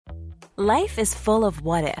Life is full of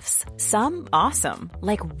what-ifs. Some awesome,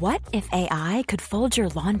 like what if AI could fold your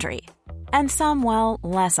laundry? And some, well,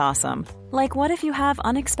 less awesome, like what if you have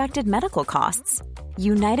unexpected medical costs?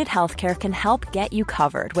 United Healthcare can help get you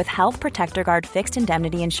covered with Health Protector Guard fixed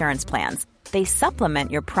indemnity insurance plans. They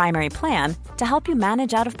supplement your primary plan to help you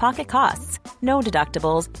manage out-of-pocket costs. No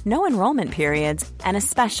deductibles, no enrollment periods, and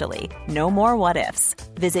especially no more what-ifs.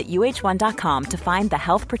 Visit uh1.com to find the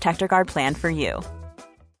Health Protector Guard plan for you.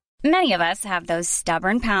 Many of us have those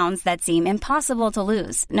stubborn pounds that seem impossible to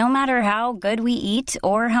lose, no matter how good we eat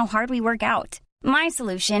or how hard we work out. My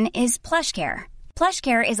solution is PlushCare.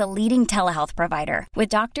 PlushCare is a leading telehealth provider with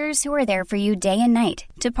doctors who are there for you day and night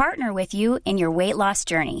to partner with you in your weight loss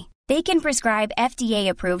journey. They can prescribe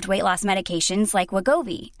FDA-approved weight loss medications like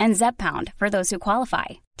Wegovy and Zepbound for those who qualify.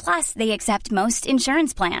 Plus, they accept most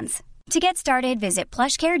insurance plans. To get started, visit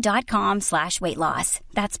plushcare.com/weightloss.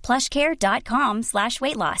 That's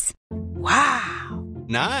plushcare.com/weightloss. Wow.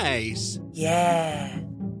 Nice. Yeah.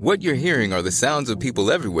 What you're hearing are the sounds of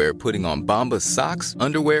people everywhere putting on Bombas socks,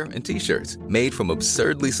 underwear, and T-shirts made from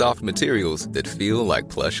absurdly soft materials that feel like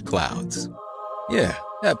plush clouds. Yeah,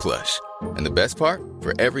 that plush. And the best part?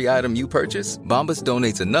 For every item you purchase, Bombas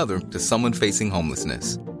donates another to someone facing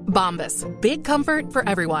homelessness. Bombas. Big comfort for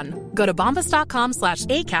everyone. Go to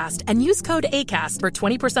bombas.com/ACAST and use code ACAST for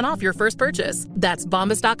 20% off your first purchase. That's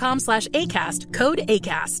bombas.com/ACAST. Code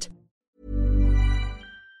ACAST.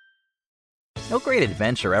 No great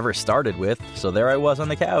adventure ever started with, so there I was on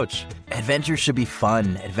the couch. Adventure should be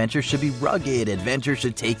fun. Adventure should be rugged. Adventure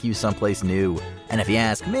should take you someplace new. And if you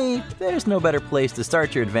ask me, there's no better place to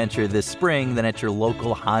start your adventure this spring than at your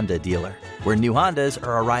local Honda dealer, where new Hondas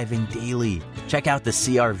are arriving daily. Check out the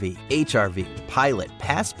CR-V, HR-V, Pilot,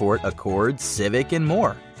 Passport, Accord, Civic, and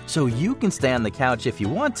more. So you can stay on the couch if you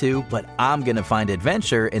want to, but I'm going to find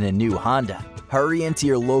adventure in a new Honda. Hurry into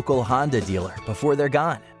your local Honda dealer before they're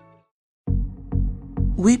gone.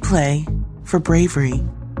 We play for bravery.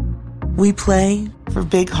 We play for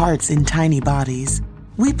big hearts in tiny bodies.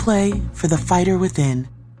 We play for the fighter within.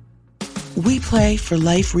 We play for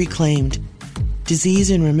life reclaimed,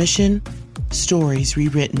 disease in remission, stories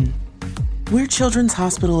rewritten. We're Children's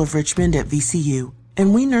Hospital of Richmond at VCU,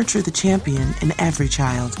 and we nurture the champion in every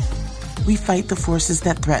child. We fight the forces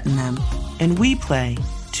that threaten them, and we play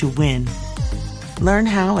to win. Learn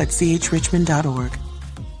how at chrichmond.org.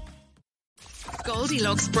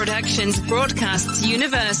 Goldilocks Productions broadcasts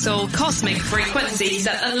universal cosmic frequencies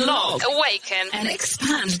that unlock, awaken, and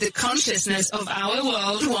expand the consciousness of our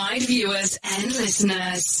worldwide viewers and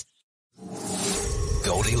listeners.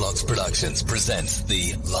 Goldilocks Productions presents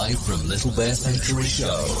the Live from Little Bear Sanctuary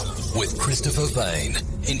show with Christopher Vane.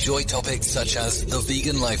 Enjoy topics such as the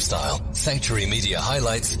vegan lifestyle, sanctuary media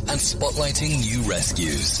highlights, and spotlighting new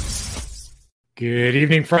rescues. Good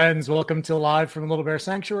evening, friends. Welcome to Live from Little Bear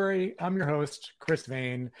Sanctuary. I'm your host, Chris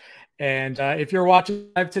Vane. And if you're watching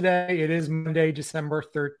live today, it is Monday, December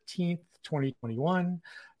 13th, 2021.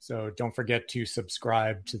 So don't forget to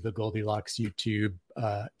subscribe to the Goldilocks YouTube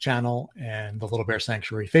channel and the Little Bear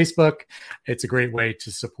Sanctuary Facebook. It's a great way to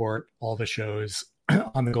support all the shows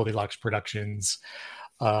on the Goldilocks Productions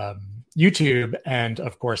YouTube and,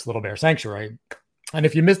 of course, Little Bear Sanctuary. And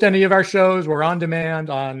if you missed any of our shows, we're on demand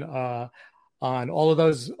on all of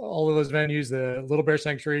those venues, the Little Bear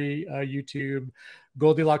Sanctuary YouTube,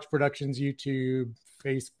 Goldilocks Productions YouTube,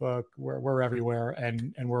 Facebook. We're everywhere,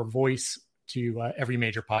 and we're a voice to every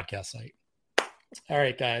major podcast site. All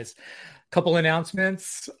right, guys. Couple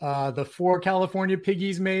announcements. The 4 California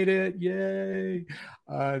piggies made it. Yay.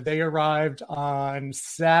 They arrived on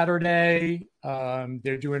Saturday.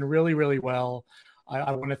 They're doing really, really well.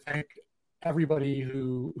 I want to thank everybody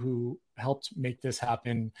who helped make this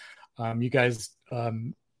happen. You guys,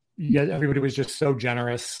 everybody was just so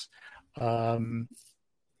generous.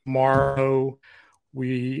 Tomorrow,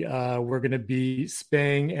 we're going to be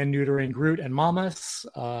spaying and neutering Groot and Mamas.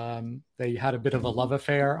 They had a bit of a love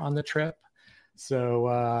affair on the trip,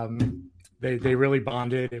 so they really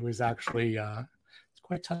bonded. It was actually it's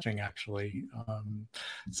quite touching, actually.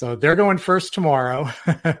 So they're going first tomorrow,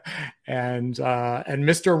 and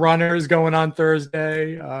Mr. Runner is going on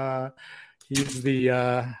Thursday. He's the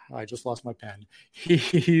I just lost my pen.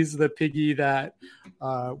 He's the piggy that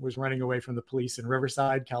was running away from the police in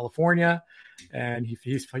Riverside, California, and he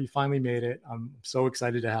finally made it. I'm so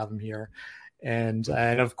excited to have him here. And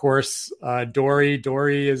of course,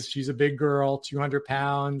 she's a big girl, 200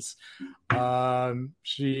 pounds.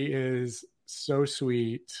 She is so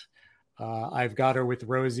sweet. I've got her with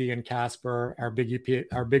Rosie and Casper, our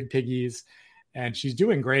big piggies, and she's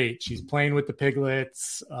doing great. She's playing with the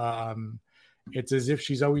piglets. It's as if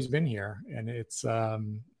she's always been here, and it's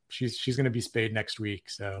she's going to be spayed next week.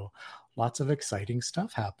 So lots of exciting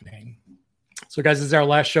stuff happening. So guys, this is our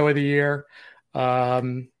last show of the year.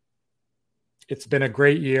 It's been a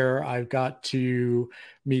great year. I've got to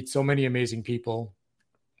meet so many amazing people,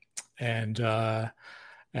 and yeah,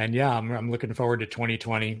 I'm looking forward to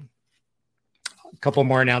 2020. A couple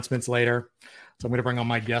more announcements later. So I'm going to bring on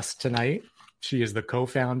my guest tonight. She is the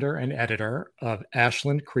co-founder and editor of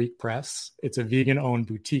Ashland Creek Press. It's a vegan-owned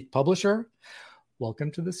boutique publisher.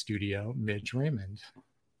 Welcome to the studio, Midge Raymond.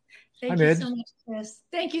 Thank you so much, Chris.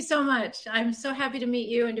 Thank you so much. I'm so happy to meet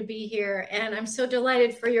you and to be here. And I'm so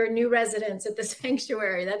delighted for your new residence at the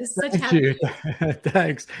sanctuary. That is such happy.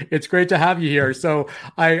 Thanks. It's great to have you here. So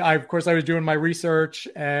I of course, I was doing my research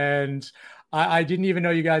and I didn't even know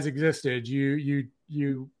you guys existed. You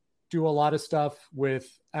do a lot of stuff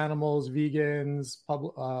with animals, vegans,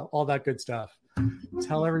 all that good stuff.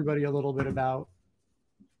 Tell everybody a little bit about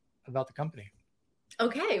the company.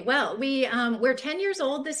 Okay, well, we're 10 years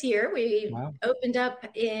old this year. We opened up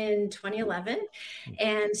in 2011.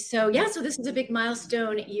 And so this is a big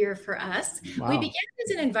milestone year for us. Wow. We began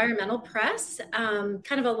as an environmental press, kind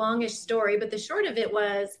of a longish story, but the short of it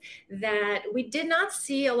was that we did not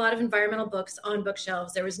see a lot of environmental books on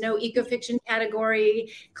bookshelves. There was no eco-fiction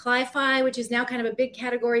category. Cli-fi, which is now kind of a big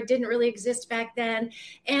category, didn't really exist back then.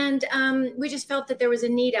 And we just felt that there was a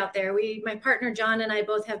need out there. My partner, John, and I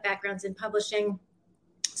both have backgrounds in publishing.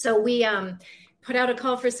 So we put out a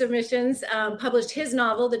call for submissions, published his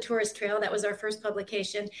novel, The Tourist Trail. That was our first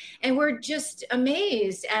publication. And we're just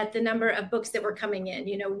amazed at the number of books that were coming in,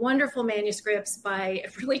 wonderful manuscripts by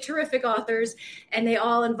really terrific authors. And they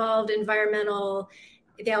all involved environmental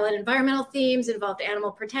themes, involved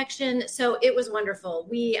animal protection. So it was wonderful.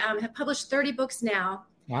 We have published 30 books now.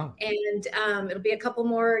 Wow. And it'll be a couple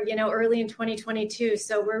more, early in 2022.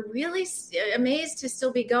 So we're really amazed to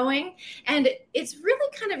still be going. And it's really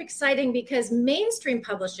kind of exciting because mainstream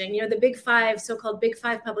publishing, the big five, so-called big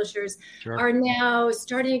five publishers are now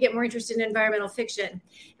starting to get more interested in environmental fiction.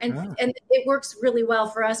 And it works really well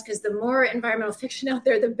for us because the more environmental fiction out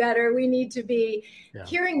there, the better. We need to be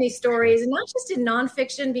hearing these stories, and not just in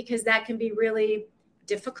nonfiction, because that can be really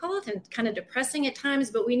difficult and kind of depressing at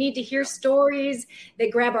times, but we need to hear stories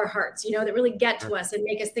that grab our hearts, that really get to us and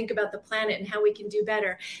make us think about the planet and how we can do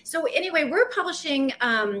better. So anyway, we're publishing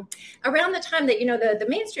around the time that, the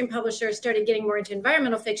mainstream publishers started getting more into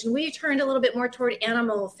environmental fiction. We turned a little bit more toward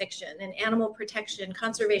animal fiction and animal protection,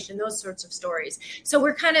 conservation, those sorts of stories. So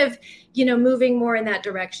we're kind of, moving more in that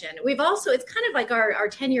direction. We've also, it's kind of like our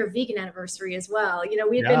 10-year vegan anniversary as well.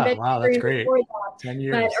 We've been vegetarian before that, 10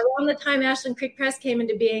 years. But around the time Ashland Creek Press came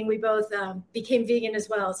into being, we both became vegan as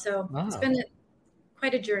well. So it's been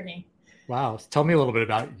quite a journey. Wow. Tell me a little bit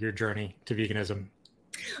about your journey to veganism.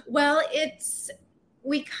 Well,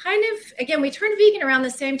 we turned vegan around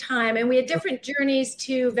the same time, and we had different journeys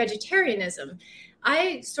to vegetarianism.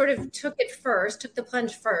 I sort of took the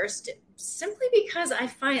plunge first, simply because I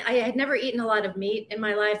had never eaten a lot of meat in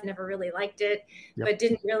my life, never really liked it, but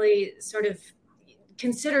didn't really sort of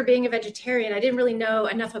consider being a vegetarian. I didn't really know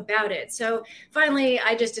enough about it. So finally,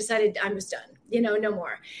 I just decided I'm just done, no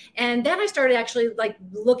more. And then I started actually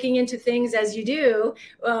looking into things as you do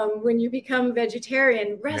when you become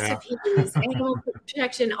vegetarian, recipes, animal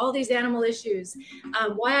protection, all these animal issues,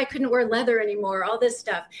 why I couldn't wear leather anymore, all this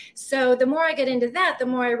stuff. So the more I get into that, the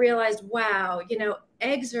more I realized, wow,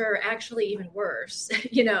 eggs are actually even worse,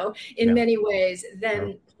 in many ways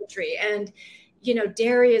than poultry. And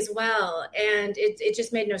dairy as well. And it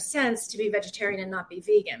just made no sense to be vegetarian and not be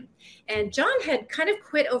vegan. And John had kind of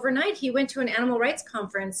quit overnight. He went to an animal rights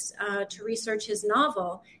conference to research his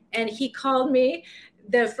novel. And he called me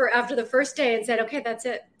after the first day and said, okay, that's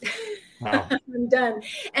it. Wow. I'm done.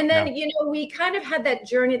 And then, we kind of had that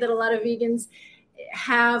journey that a lot of vegans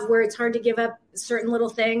have, where it's hard to give up certain little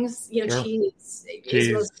things, cheese.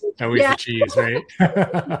 Always the cheese, right?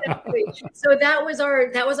 Exactly. So that was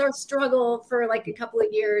our struggle for a couple of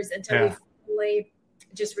years until we finally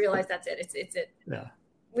just realized that's it. It's it. Yeah.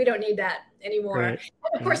 We don't need that anymore. Right.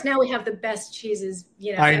 And of course, now we have the best cheeses,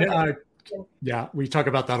 I know. Yeah, we talk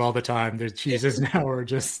about that all the time. The cheeses now are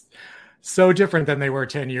just so different than they were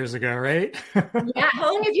 10 years ago, right? Yeah.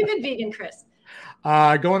 How long have you been vegan, Chris?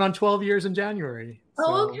 Going on 12 years in January.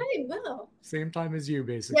 Oh, okay. Well, same time as you,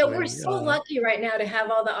 basically. Yeah, we're so lucky right now to have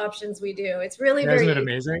all the options we do. It's really isn't it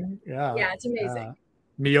amazing? Yeah. Yeah, it's amazing.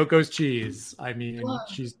 Miyoko's cheese. I mean,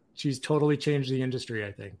 she's totally changed the industry,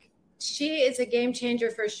 I think. She is a game changer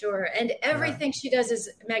for sure. And everything she does is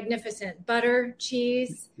magnificent. Butter,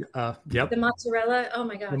 cheese. Yep. The mozzarella. Oh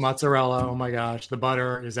my gosh. The mozzarella. Oh my gosh. The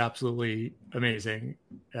butter is absolutely amazing.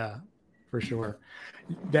 Yeah, for sure.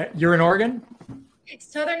 You're in Oregon?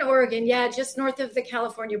 Southern Oregon, yeah, just north of the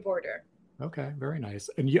California border. Okay, very nice.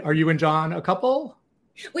 And are you and John a couple?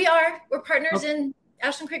 We are. We're partners in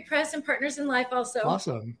Ashland Creek Press and partners in life also.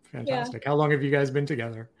 Awesome. Fantastic. Yeah. How long have you guys been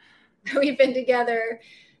together? We've been together,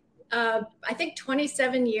 I think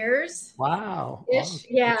 27 years. Wow. Ish.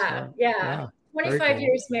 Yeah. 25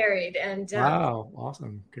 years married, and wow,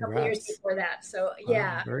 awesome. Congrats. A couple years before that. So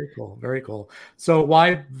yeah. Very cool. Very cool. So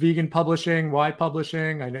why vegan publishing? Why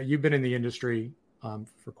publishing? I know you've been in the industry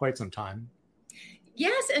for quite some time.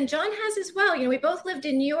 Yes, and John has as well. We both lived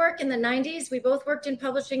in New York in the 90s. We both worked in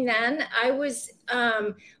publishing then. I was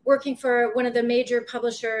working for one of the major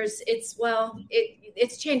publishers.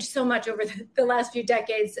 It's changed so much over the last few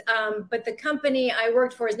decades. But the company I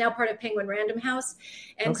worked for is now part of Penguin Random House.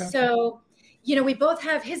 And so, we both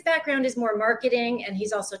have, his background is more marketing, and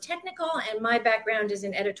he's also technical. And my background is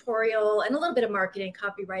in editorial and a little bit of marketing,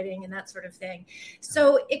 copywriting, and that sort of thing.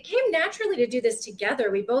 So it came naturally to do this together.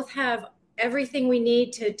 We both have everything we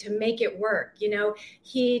need to make it work.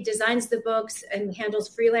 He designs the books and handles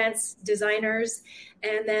freelance designers.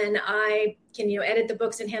 And then I can, edit the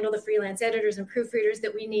books and handle the freelance editors and proofreaders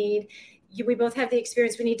that we need. We both have the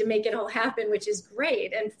experience we need to make it all happen, which is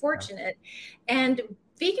great and fortunate. And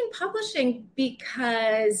vegan publishing,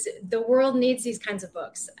 because the world needs these kinds of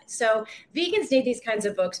books. So vegans need these kinds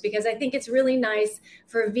of books because I think it's really nice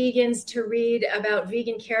for vegans to read about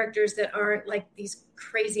vegan characters that aren't like these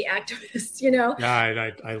crazy activists,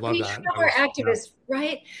 Yeah, I love that. We are activists,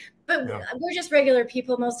 right? But we're just regular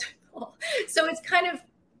people, most people. So it's kind of,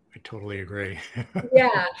 I totally agree.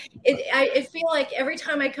 Yeah. I feel like every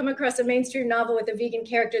time I come across a mainstream novel with a vegan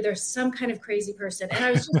character, there's some kind of crazy person. And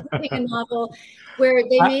I was just reading a novel where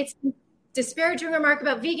they made some disparaging remark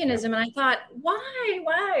about veganism. And I thought,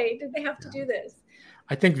 why did they have to do this?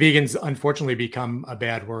 I think vegans unfortunately become a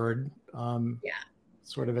bad word.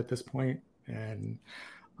 Sort of at this point. And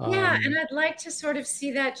and I'd like to sort of see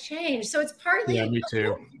that change. So it's partly me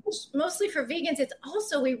too. Mostly for vegans. It's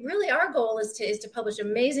also our goal is to publish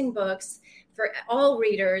amazing books for all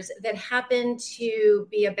readers that happen to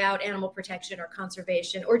be about animal protection or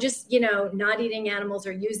conservation, or just not eating animals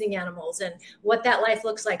or using animals, and what that life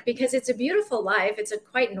looks like, because it's a beautiful life. It's a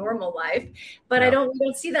quite normal life, but we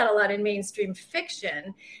don't see that a lot in mainstream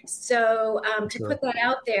fiction. So to put that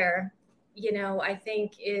out there, I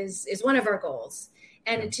think is one of our goals.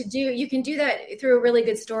 And you can do that through a really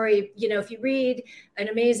good story. If you read an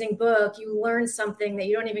amazing book, you learn something that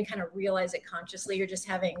you don't even kind of realize it consciously. You're just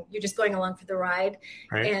going along for the ride.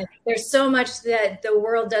 Right. And there's so much that the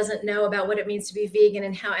world doesn't know about what it means to be vegan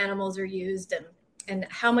and how animals are used, and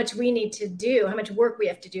how much we need to do, how much work we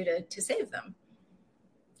have to do to save them.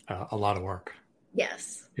 A lot of work.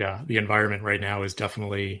 Yes. Yeah. The environment right now is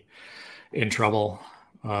definitely in trouble.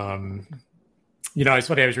 It's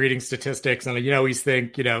funny, I was reading statistics, and you always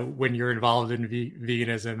think, when you're involved in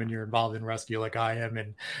veganism and you're involved in rescue like I am,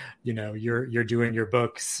 and, you're doing your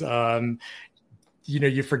books,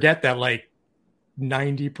 you forget that like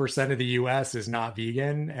 90% of the US is not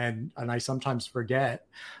vegan. And I sometimes forget.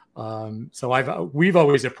 So we've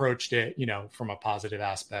always approached it, from a positive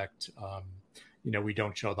aspect. We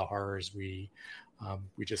don't show the horrors. We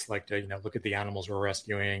just like to, look at the animals we're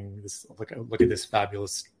rescuing. Look at this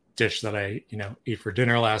fabulous dish that I, ate for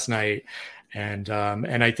dinner last night. And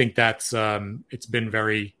I think that's, it's been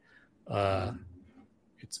very,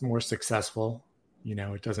 it's more successful,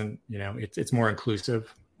 it doesn't, it's more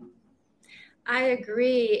inclusive. I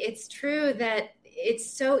agree. It's true that it's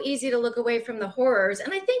so easy to look away from the horrors.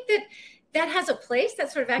 And I think that has a place,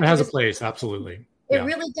 that sort of activism. It has a place. Absolutely. It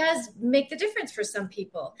really does make the difference for some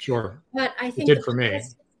people. Sure. But I think it did for me.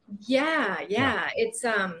 Yeah. It's,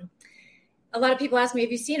 a lot of people ask me,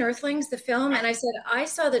 have you seen Earthlings, the film? And I said, I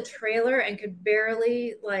saw the trailer and could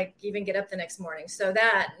barely even get up the next morning. So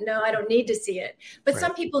no, I don't need to see it. But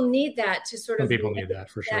some people need that to sort of. Some people need that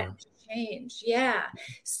for sure. Change. Yeah.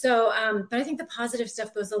 So, but I think the positive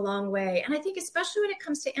stuff goes a long way. And I think especially when it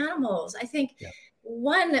comes to animals, I think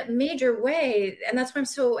one major way, and that's why I'm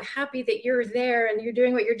so happy that you're there and you're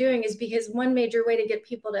doing what you're doing, is because one major way to get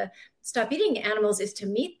people to stop eating animals is to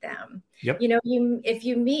meet them. Yep. If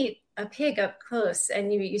you meet a pig up close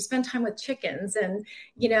and you spend time with chickens and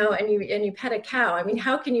you pet a cow, I mean,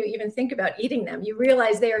 how can you even think about eating them? You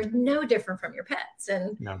realize they are no different from your pets,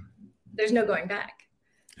 and there's no going back.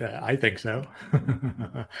 I think so.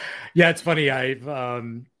 Yeah, it's funny. I've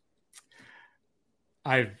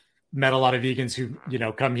met a lot of vegans who,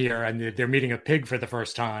 come here and they're meeting a pig for the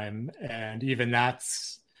first time. And even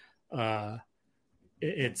that's,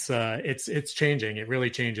 it's changing. It really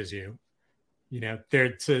changes you.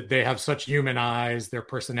 They have such human eyes. Their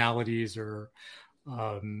personalities are,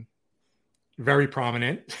 very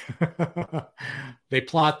prominent. They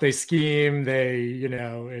plot, they scheme,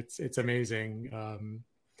 it's amazing.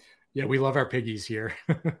 Yeah, we love our piggies here.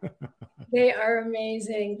 They are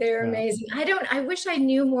amazing. They're amazing. I wish I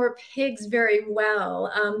knew more pigs very well.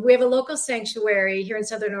 We have a local sanctuary here in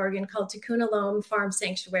Southern Oregon called Takuna Lome Farm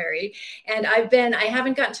Sanctuary. And I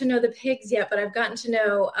haven't gotten to know the pigs yet, but I've gotten to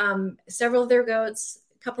know several of their goats,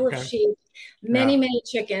 a couple of sheep, many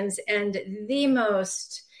chickens, and the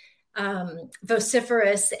most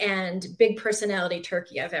vociferous and big personality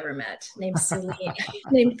turkey I've ever met, named Celine,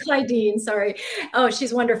 named Clydeen. Sorry. Oh,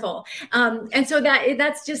 she's wonderful. And so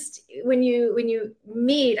that's just when you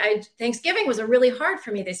meet. Thanksgiving was really hard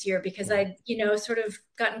for me this year because I'd sort of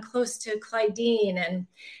gotten close to Clydeen, and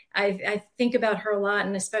I think about her a lot,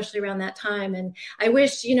 and especially around that time. And I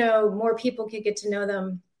wish more people could get to know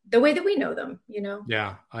them the way that we know them.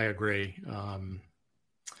 Yeah, I agree.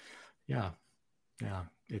 Yeah.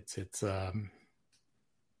 It's I'm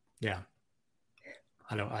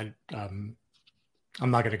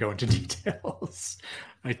not going to go into details.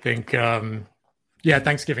 I think,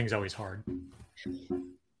 Thanksgiving is always hard.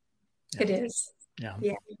 It is. Yeah.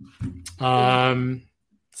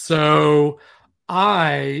 So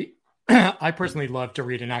I personally love to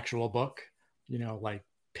read an actual book, like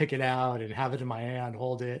pick it out and have it in my hand,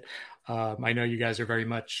 hold it. I know you guys are very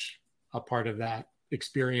much a part of that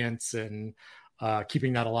experience and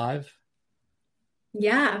keeping that alive.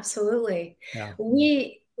 Yeah, absolutely. Yeah.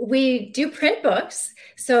 We do print books.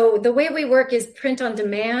 So the way we work is print on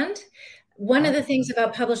demand. One of the things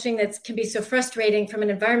about publishing that can be so frustrating from an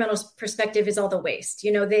environmental perspective is all the waste.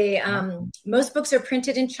 Most books are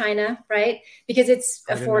printed in China, right? Because it's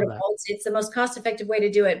affordable. It's the most cost-effective way to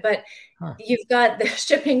do it. But you've got the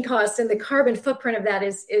shipping costs, and the carbon footprint of that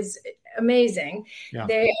is amazing. Yeah.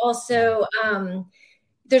 They also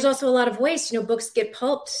there's also a lot of waste. Books get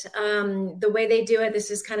pulped. The way they do it, this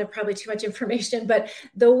is kind of probably too much information, but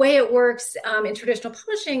the way it works in traditional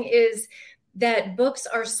publishing is that books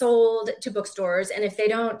are sold to bookstores, and if they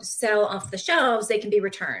don't sell off the shelves, they can be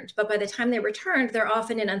returned. But by the time they're returned, they're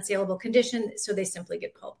often in unsaleable condition, so they simply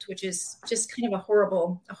get pulped, which is just kind of a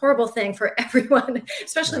horrible thing for everyone,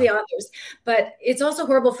 especially the authors. But it's also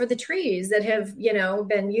horrible for the trees that have,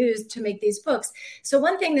 been used to make these books. So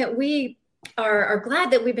one thing that we are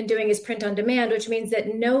glad that we've been doing is print on demand, which means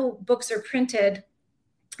that no books are printed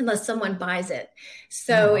unless someone buys it.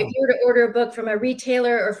 So if you were to order a book from a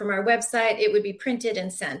retailer or from our website, it would be printed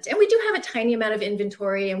and sent. And we do have a tiny amount of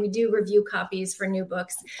inventory, and we do review copies for new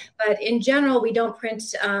books. But in general, we don't print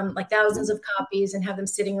like thousands of copies and have them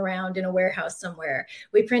sitting around in a warehouse somewhere.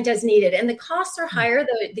 We print as needed. And the costs are higher,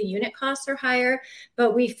 the unit costs are higher,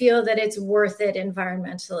 but we feel that it's worth it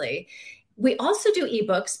environmentally. We also do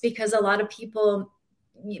ebooks because a lot of people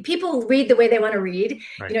read the way they want to read.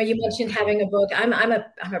 Right. You mentioned having a book. I'm a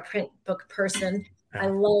print book person. Yeah. I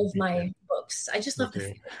love my books. I just love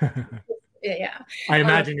the yeah. I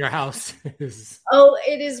imagine your house is. Oh,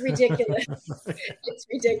 it is ridiculous. It's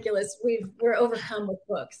ridiculous. We're overcome with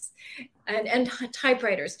books and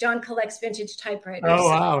typewriters. John collects vintage typewriters. Oh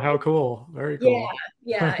wow, how cool! Very cool.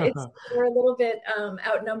 Yeah. We're a little bit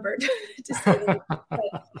outnumbered to say the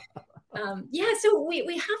least. So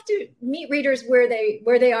we have to meet readers where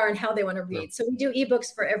they are and how they want to read. So we do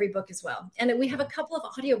ebooks for every book as well. And we have a couple of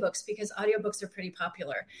audiobooks because audiobooks are pretty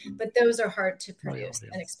popular, but those are hard to produce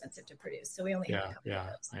and expensive to produce. So we only have a couple of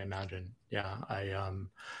those. I imagine. Yeah.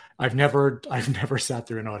 I've never sat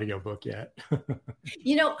through an audiobook yet.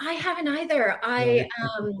 I haven't either. I'm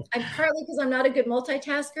partly because I'm not a good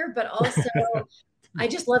multitasker, but also I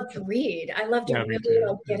just love to read. I love to really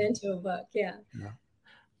get into a book. Yeah.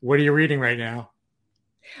 What are you reading right now?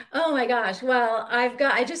 Oh my gosh. Well,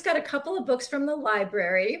 I just got a couple of books from the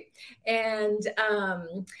library, and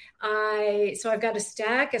I've got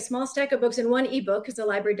a small stack of books and one ebook because the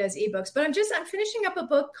library does ebooks, but I'm finishing up a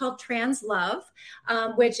book called Trans Love,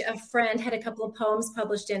 which a friend had a couple of poems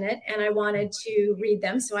published in it, and I wanted to read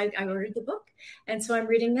them. So I ordered the book. And so I'm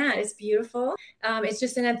reading that. It's beautiful. It's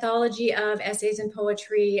just an anthology of essays and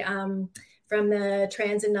poetry from the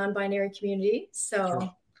trans and non-binary community. So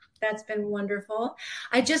that's been wonderful.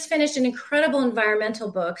 I just finished an incredible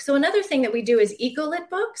environmental book. So another thing that we do is EcoLit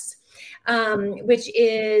Books, which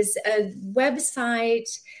is a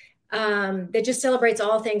website that just celebrates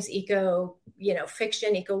all things eco,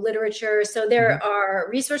 fiction, eco literature. So there are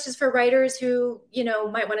resources for writers who,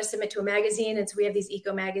 might want to submit to a magazine. And so we have these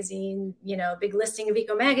eco magazine, big listing of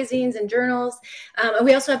eco magazines and journals. And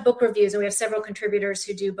we also have book reviews, and we have several contributors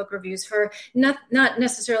who do book reviews for not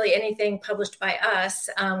necessarily anything published by us,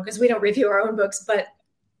 because we don't review our own books, but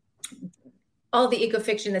all the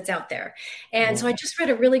eco-fiction that's out there. And so I just read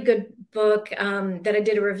a really good book that I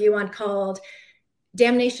did a review on called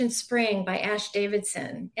Damnation Spring by Ash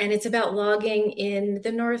Davidson. And it's about logging in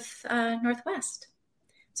the Northwest.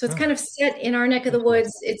 So it's kind of set in our neck of the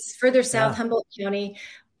woods. It's further south, Humboldt County,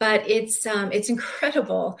 but it's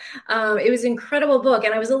incredible. It was an incredible book.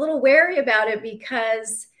 And I was a little wary about it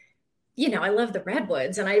because, you know, I love the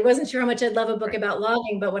redwoods and I wasn't sure how much I'd love a book about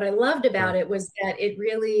logging, but what I loved about it was that it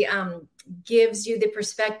really gives you the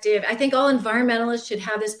perspective. I think all environmentalists should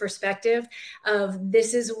have this perspective of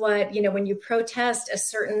this is what, you know, when you protest a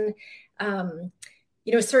certain,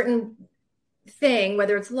 certain thing,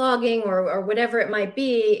 whether it's logging or whatever it might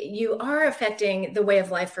be, you are affecting the way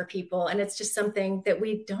of life for people. And it's just something that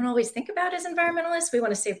we don't always think about as environmentalists. We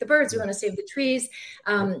want to save the birds, we want to save the trees,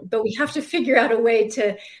 but we have to figure out a way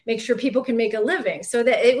to make sure people can make a living. So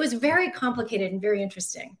that it was very complicated and very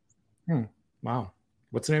interesting. Wow.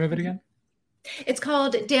 What's the name of it again? It's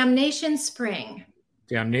called Damnation Spring.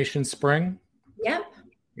 Damnation Spring? Yep.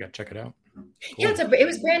 You gotta check it out. Cool. Yeah, it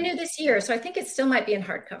was brand new this year, so I think it still might be in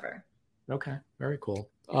hardcover. Okay, very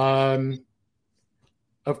cool. Of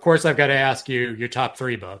course, I've got to ask you your top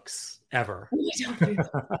 3 books ever.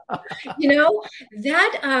 You know,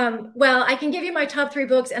 that, well, I can give you my top 3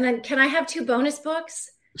 books, and then can I have 2 bonus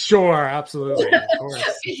books? Sure, absolutely. Of course.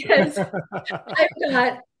 Because I've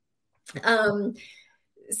got,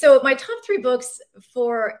 so my top 3 books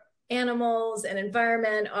for animals and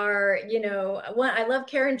environment are, you know, one, I love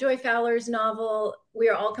Karen Joy Fowler's novel, We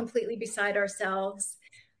Are All Completely Beside Ourselves,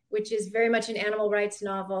 which is very much an animal rights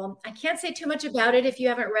novel. I can't say too much about it if you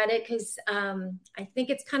haven't read it, because I think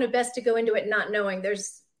it's kind of best to go into it not knowing.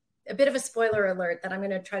 There's a bit of a spoiler alert that I'm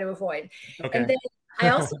going to try to avoid. Okay. And then I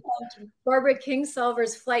also loved Barbara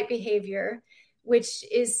Kingsolver's Flight Behavior, which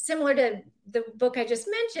is similar to the book I just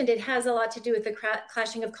mentioned. It has a lot to do with the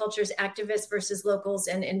clashing of cultures, activists versus locals,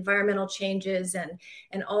 and environmental changes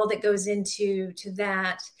and all that goes into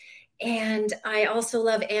that. And I also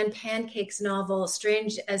love Anne Pancake's novel,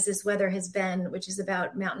 Strange as This Weather Has Been, which is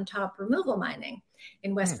about mountaintop removal mining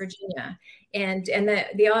in West Virginia. And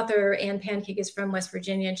the author, Anne Pancake, is from West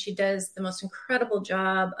Virginia, and she does the most incredible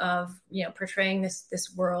job of, you know, portraying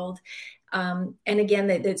this world. And again,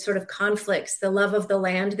 that sort of conflicts, the love of the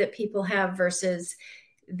land that people have versus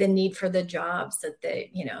the need for the jobs that they,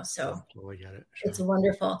 you know, so totally get it. Sure. It's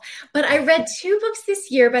wonderful. But I read 2 books this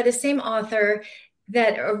year by the same author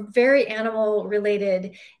that are very animal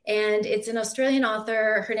related. And it's an Australian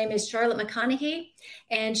author. Her name is Charlotte McConaughey.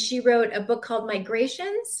 And she wrote a book called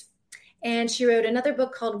Migrations. And she wrote another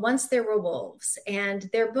book called Once There Were Wolves. And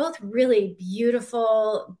they're both really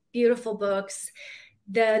beautiful, beautiful books.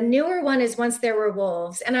 The newer one is Once There Were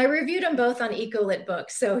Wolves. And I reviewed them both on EcoLit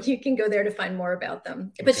Books. So you can go there to find more about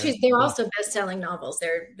them. But they're also best-selling novels.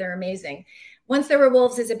 They're amazing. Once There Were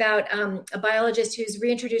Wolves is about a biologist who's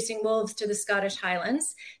reintroducing wolves to the Scottish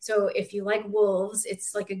Highlands. So if you like wolves,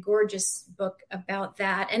 it's like a gorgeous book about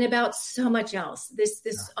that and about so much else. This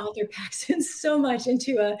author packs in so much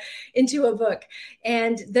into a book.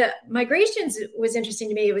 And the Migrations was interesting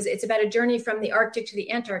to me. It's about a journey from the Arctic to the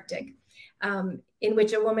Antarctic, in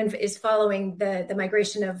which a woman is following the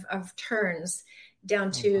migration of terns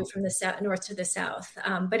down to from the north to the south.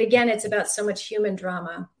 But again, it's about so much human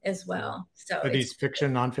drama as well. So are these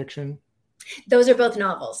fiction, nonfiction? Those are both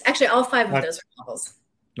novels. Actually, all 5 of those are novels.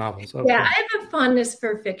 Novels. Okay. Yeah, I have a fondness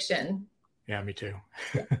for fiction. Yeah, me too.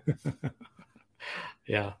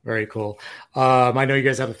 Yeah, very cool. I know you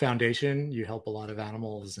guys have a foundation. You help a lot of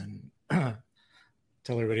animals, and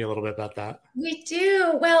tell everybody a little bit about that. We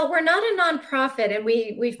do. Well, we're not a nonprofit, and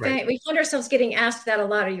we find ourselves getting asked that a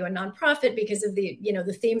lot. Are you a nonprofit? Because of the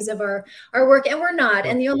themes of our work, and we're not.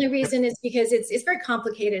 And the only reason is because it's very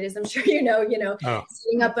complicated, as I'm sure you know,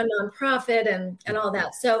 setting up a nonprofit and all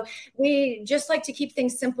that. So we just like to keep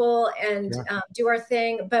things simple and do our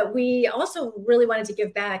thing. But we also really wanted to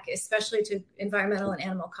give back, especially to environmental and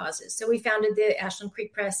animal causes. So we founded the Ashland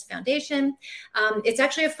Creek Press Foundation. It's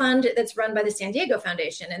actually a fund that's run by the San Diego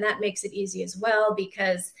Foundation, and that makes it easy as well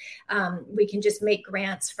because we can just make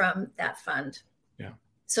grants from that fund. Yeah.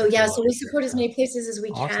 So so we support as many places as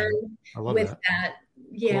we can with that.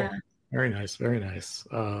 Yeah. Cool. Very nice. Very nice.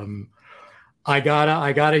 I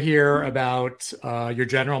gotta hear about your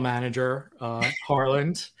general manager,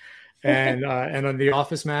 Harland, and on the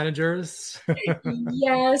office managers.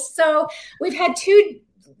 Yes. So we've had 2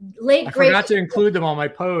 I forgot to include them on my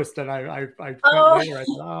post, and I forgot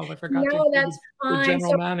to include that's fine. The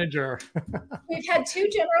general manager. We've had 2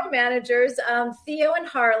 general managers, Theo and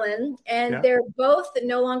Harlan, and they're both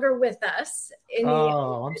no longer with us.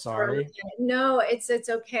 I'm sorry. No, it's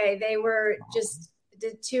okay. They were just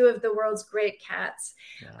two of the world's great cats.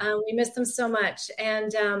 Yeah. We miss them so much.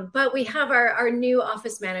 And but we have our new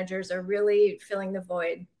office managers are really filling the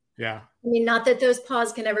void. Yeah. I mean, not that those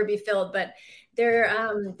paws can ever be filled, but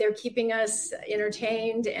they're keeping us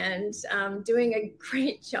entertained and doing a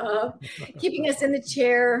great job, keeping us in the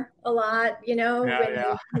chair a lot. You know, when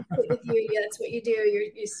you sit with you, that's what you do.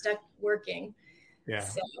 You're stuck working. Yeah.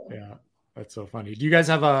 So. Yeah. That's so funny. Do you guys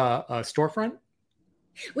have a storefront?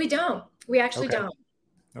 We don't. We actually don't.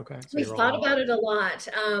 Okay. So we've thought about it a lot,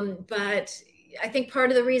 but I think part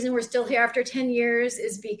of the reason we're still here after 10 years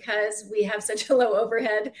is because we have such a low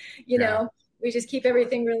overhead. You know, we just keep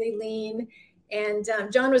everything really lean. And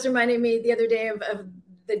John was reminding me the other day of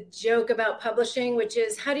the joke about publishing, which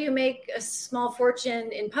is how do you make a small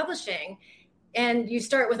fortune in publishing? And you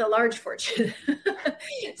start with a large fortune.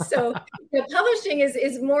 So publishing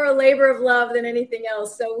is more a labor of love than anything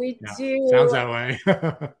else. So we do. Sounds that way.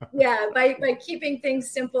 Yeah. By keeping things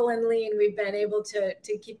simple and lean, we've been able to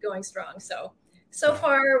keep going strong. So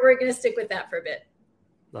far, we're going to stick with that for a bit.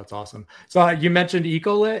 That's awesome. So you mentioned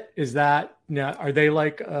Ecolit. Is that, are they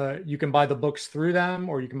like, you can buy the books through them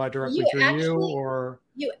or you can buy directly through you or?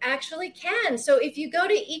 You actually can. So if you go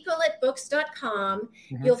to ecolitbooks.com,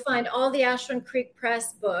 you'll find all the Ashland Creek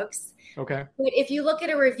Press books. Okay. But if you look at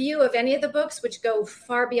a review of any of the books, which go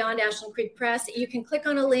far beyond Ashland Creek Press, you can click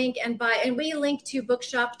on a link and buy, and we link to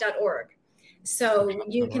bookshop.org. So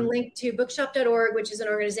you can link to bookshop.org, which is an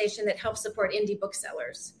organization that helps support indie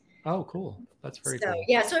booksellers. Oh, cool. That's very cool.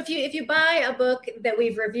 Yeah. So if you buy a book that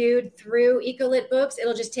we've reviewed through Ecolit Books,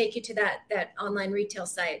 it'll just take you to that online retail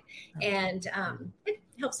site, and it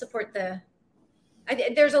helps support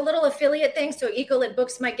there's a little affiliate thing. So Ecolit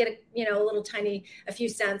Books might get a few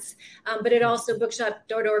cents, but it also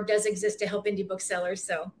bookshop.org does exist to help indie booksellers.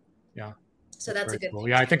 So yeah. So that's a good cool.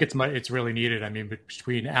 thing. Yeah, I think it's really needed. I mean,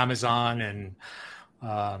 between Amazon and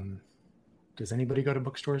does anybody go to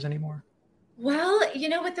bookstores anymore? Well,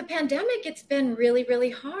 with the pandemic, it's been really,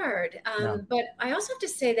 really hard. But I also have to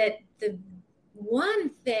say that the one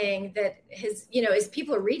thing that has, is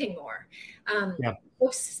people are reading more.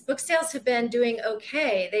 Book sales have been doing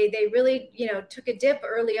okay. They really, took a dip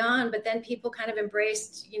early on, but then people kind of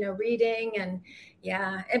embraced, reading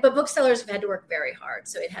but booksellers have had to work very hard.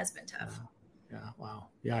 So it has been tough. Yeah. Wow.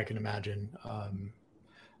 Yeah, I can imagine.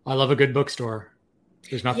 I love a good bookstore.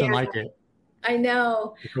 There's nothing like it. I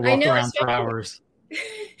know. You can walk around for hours.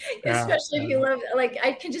 Especially if you love,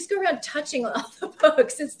 I can just go around touching all the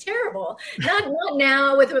books. It's terrible. Not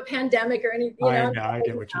now with a pandemic or anything. I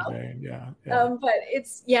get what you're saying. Yeah.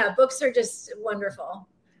 But books are just wonderful.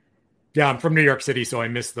 Yeah, I'm from New York City, so I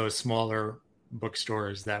miss those smaller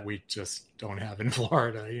bookstores that we just don't have in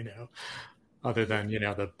Florida, other than,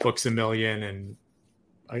 the Books A Million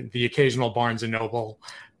and the occasional Barnes and Noble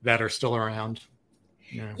that are still around.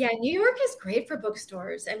 Yeah, New York is great for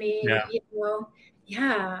bookstores. I mean,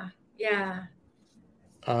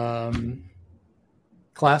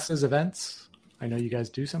 Classes, events. I know you guys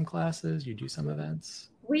do some classes. You do some events.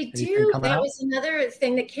 We do. That was another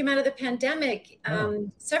thing that came out of the pandemic.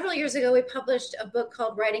 Several years ago, we published a book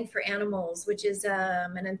called Writing for Animals, which is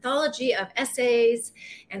an anthology of essays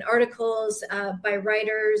and articles by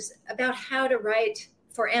writers about how to write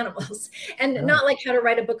for animals, and not like how to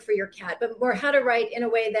write a book for your cat, but more how to write in a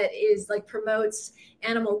way that is promotes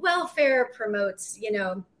animal welfare, promotes,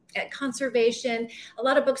 conservation. A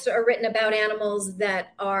lot of books are written about animals that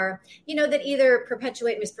are, that either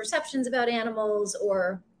perpetuate misperceptions about animals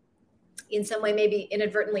or in some way maybe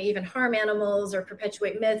inadvertently even harm animals or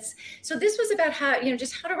perpetuate myths. So this was about how,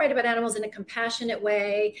 just how to write about animals in a compassionate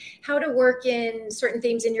way, how to work in certain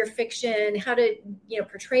themes in your fiction, how to,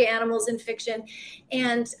 portray animals in fiction.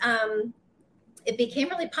 And it became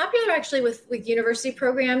really popular actually with university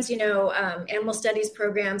programs, animal studies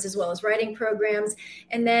programs, as well as writing programs.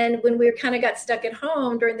 And then when we kind of got stuck at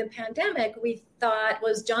home during the pandemic, we thought,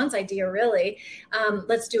 was John's idea really,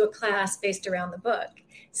 let's do a class based around the book.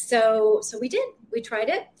 So we did. We tried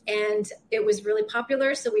it, and it was really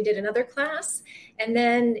popular. So we did another class, and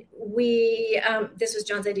then we, this was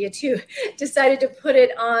John's idea too, decided to put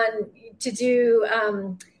it on to do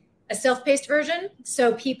a self-paced version.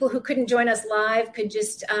 So people who couldn't join us live could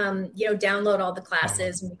just, download all the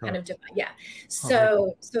classes and kind of,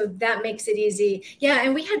 So that makes it easy. Yeah.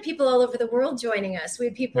 And we had people all over the world joining us. We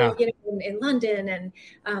had people, in London and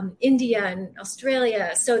India and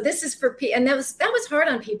Australia. So this is for people, and that was hard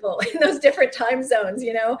on people in those different time zones.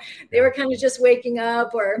 They were kind of just waking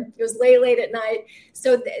up, or it was late at night.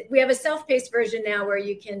 So we have a self-paced version now where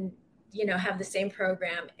you can, have the same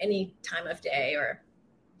program any time of day or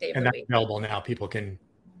day of the week. Available now. People can.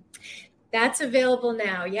 That's available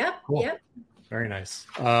now. Yep. Cool. Yep. Very nice.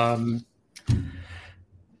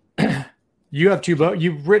 You have 2 books.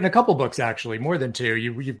 You've written a couple books, actually, more than 2.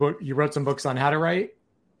 You wrote some books on how to write.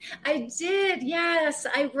 I did. Yes.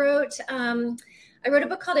 I wrote a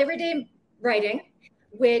book called Everyday Writing,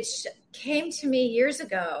 which came to me years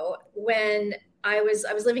ago when I was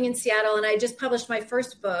living in Seattle, and I just published my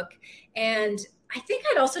first book. And I think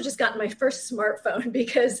I'd also just gotten my first smartphone,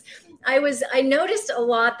 because I noticed a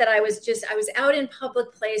lot that I was out in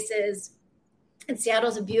public places. And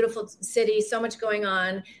Seattle's a beautiful city, so much going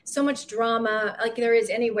on, so much drama, like there is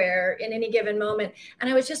anywhere in any given moment. And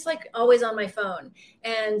I was just like always on my phone.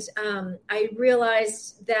 And I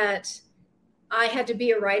realized that I had to be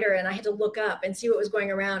a writer, and I had to look up and see what was going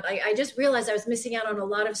around. I just realized I was missing out on a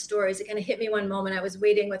lot of stories. It kind of hit me one moment. I was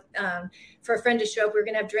waiting for a friend to show up. We were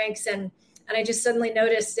going to have drinks, and I just suddenly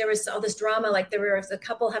noticed there was all this drama. Like there was a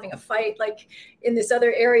couple having a fight, like in this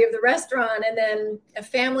other area of the restaurant. And then a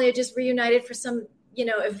family had just reunited for some,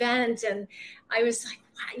 event. And I was like,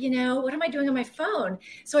 what am I doing on my phone?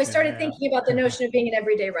 So I started thinking about the notion of being an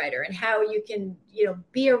everyday writer and how you can,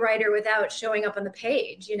 be a writer without showing up on the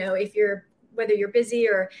page. Whether you're busy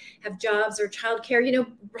or have jobs or childcare,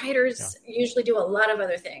 writers usually do a lot of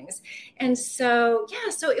other things. And so,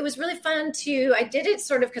 so it was really fun I did it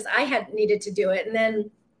sort of because I had needed to do it, and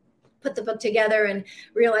then put the book together and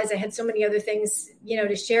realized I had so many other things,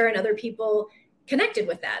 to share, and other people connected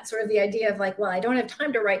with that. Sort of the idea of like, well, I don't have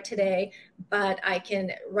time to write today, but I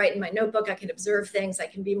can write in my notebook. I can observe things. I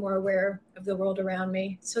can be more aware of the world around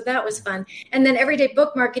me. So that was fun. And then everyday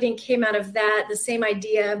book marketing came out of that, the same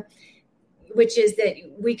idea, which is that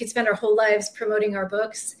we could spend our whole lives promoting our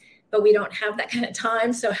books, but we don't have that kind of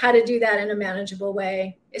time. So how to do that in a manageable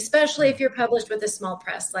way, especially if you're published with a small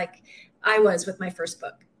press, like I was with my first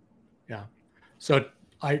book. Yeah. So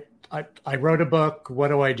I wrote a book. What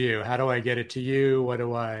do I do? How do I get it to you? What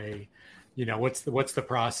do I, what's the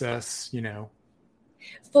process,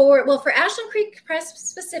 For Ashland Creek Press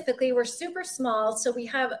specifically, we're super small. So we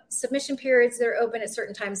have submission periods that are open at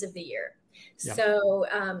certain times of the year. Yep. So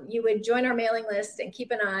you would join our mailing list and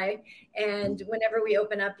keep an eye. And whenever we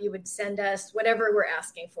open up, you would send us whatever we're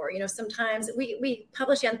asking for. Sometimes we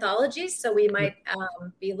publish anthologies. So we might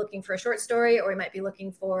be looking for a short story, or we might be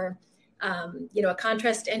looking for, a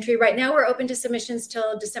contrast entry. Right now, we're open to submissions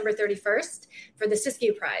till December 31st for the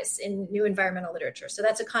Siskiyou Prize in New Environmental Literature. So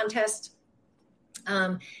that's a contest.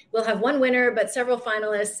 We'll have one winner, but several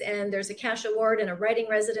finalists, and there's a cash award and a writing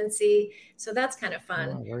residency. So that's kind of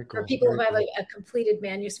fun for people who have a completed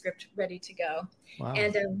manuscript ready to go. Wow.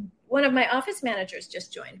 And one of my office managers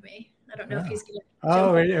just joined me. I don't know if he's going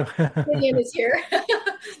to. William is here.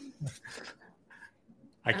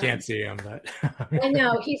 I can't see him, but I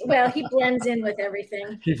know he blends in with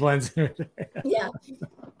everything. He blends in. Yeah.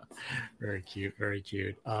 Very cute. Very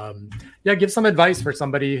cute. Give some advice for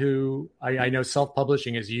somebody who I know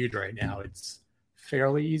self-publishing is huge right now. It's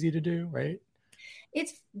fairly easy to do, right?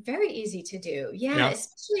 It's very easy to do. Yeah.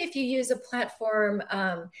 Especially if you use a platform,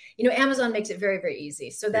 Amazon makes it very, very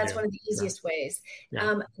easy. So that's one of the easiest ways.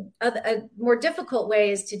 Yeah. A more difficult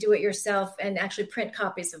way is to do it yourself and actually print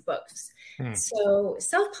copies of books. So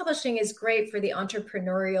self-publishing is great for the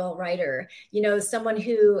entrepreneurial writer, someone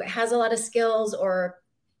who has a lot of skills or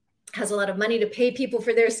has a lot of money to pay people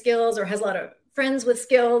for their skills, or has a lot of friends with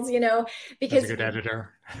skills, because that's a good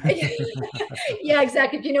editor. Yeah,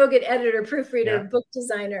 exactly. If you know a good editor, proofreader, book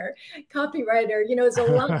designer, copywriter, there's a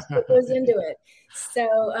lot that goes into it.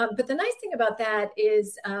 So, but the nice thing about that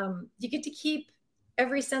is you get to keep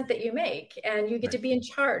every cent that you make, and you get to be in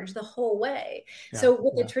charge the whole way. Yeah, so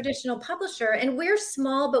with a traditional publisher, and we're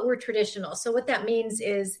small, but we're traditional. So what that means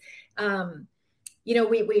is,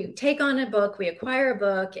 we take on a book, we acquire a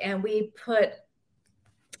book, and we put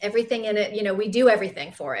everything in it. We do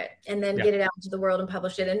everything for it, and then get it out into the world and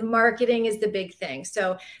publish it. And marketing is the big thing.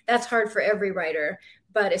 So that's hard for every writer,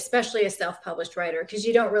 but especially a self-published writer, because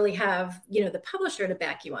you don't really have, the publisher to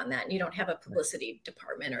back you on that. And you don't have a publicity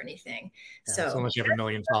department or anything. So unless you have 1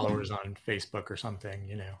 million followers on Facebook or something,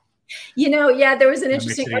 there was an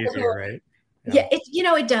interesting article. Easier, right? Yeah,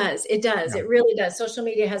 it does. It does. Yeah. It really does. Social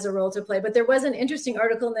media has a role to play. But there was an interesting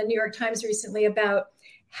article in the New York Times recently about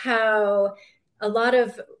how a lot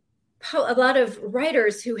of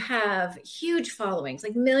writers who have huge followings,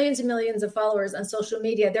 like millions and millions of followers on social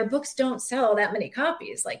media, their books don't sell that many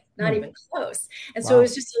copies, like not even close. And so it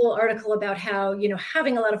was just a little article about how,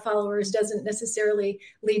 having a lot of followers doesn't necessarily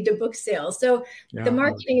lead to book sales. So the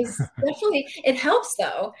marketing is definitely, it helps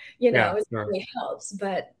though, it really helps.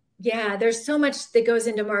 But there's so much that goes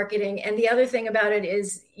into marketing. And the other thing about it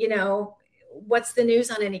is, what's the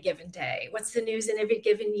news on any given day? What's the news in every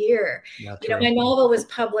given year? My novel was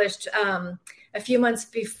published a few months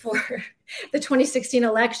before the 2016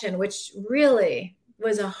 election, which really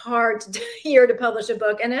was a hard year to publish a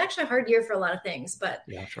book, and actually a hard year for a lot of things. But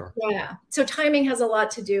so timing has a lot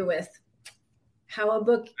to do with how a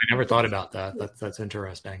book. I never thought about that. That's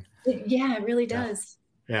interesting. Yeah, it really does.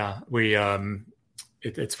 Yeah, we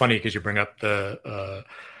it's funny because you bring up the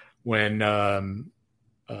when I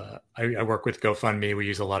work with GoFundMe. We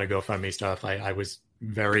use a lot of GoFundMe stuff. I was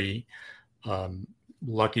very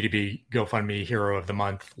lucky to be GoFundMe Hero of the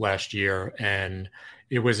Month last year, and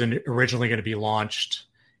it was originally going to be launched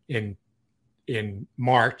in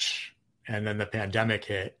March, and then the pandemic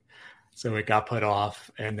hit, so it got put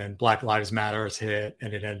off. And then Black Lives Matters hit,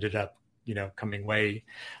 and it ended up, coming way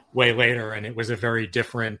later. And it was a very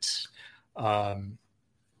different.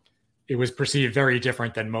 It was perceived very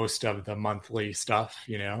different than most of the monthly stuff,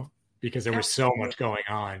 because there was so much going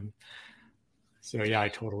on. So yeah, I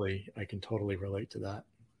can totally relate to that.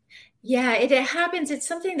 Yeah, it happens. It's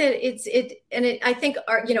something that I think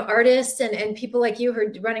artists and people like you who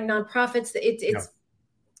are running nonprofits, it's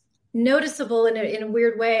noticeable in a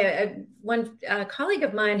weird way. One colleague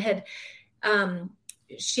of mine had,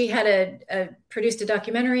 she had produced a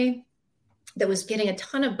documentary that was getting a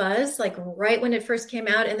ton of buzz, like right when it first came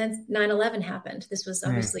out, and then 9/11 happened. This was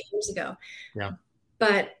obviously years ago. Yeah,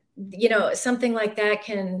 but something like that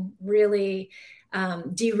can really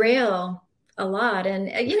derail a lot, and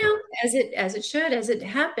as it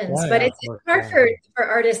happens. But it's hard for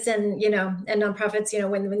artists and and nonprofits,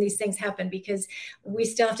 when these things happen, because we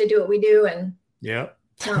still have to do what we do. And ain't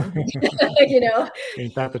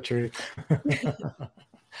that the truth?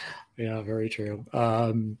 Yeah, very true.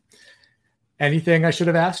 Anything I should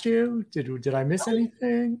have asked you? Did I miss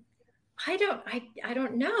anything? I don't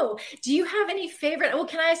know. Do you have any favorite? Well,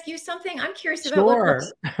 can I ask you something? I'm curious about what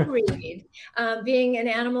books you read. Being an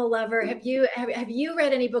animal lover, have you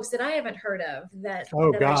read any books that I haven't heard of?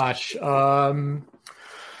 Gosh,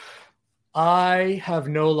 I have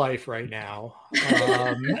no life right now,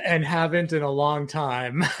 and haven't in a long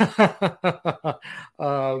time.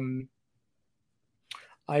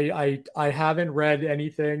 I haven't read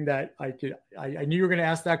anything that I could. I knew you were going to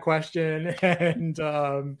ask that question, and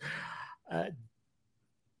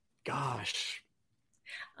gosh,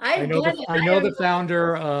 I know the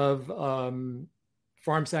founder of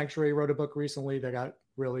Farm Sanctuary wrote a book recently that got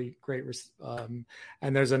really great.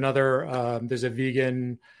 And there's another. There's a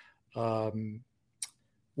vegan weightlifter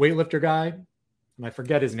guy, and I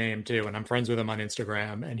forget his name too. And I'm friends with him on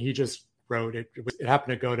Instagram, and he just wrote it. It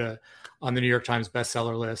happened to go on the New York Times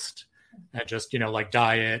bestseller list, and just like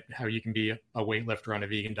diet, how you can be a weightlifter on a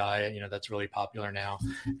vegan diet. That's really popular now,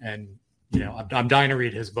 and I'm dying to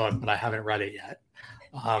read his book, but I haven't read it yet.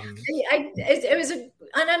 It was an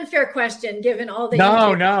unfair question given all the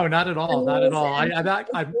no, not at all.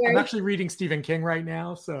 I'm actually reading Stephen King right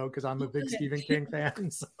now, so because I'm a big Stephen King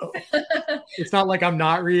fan, so it's not like I'm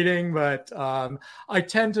not reading, but I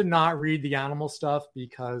tend to not read the animal stuff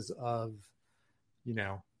because of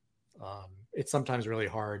it's sometimes really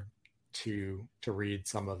hard to read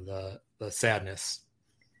some of the sadness.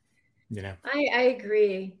 I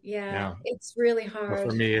agree. Yeah, it's really hard. But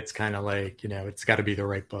for me, it's kind of like, it's got to be the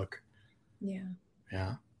right book. Yeah.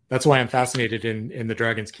 Yeah. That's why I'm fascinated in The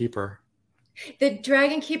Dragon's Keeper. The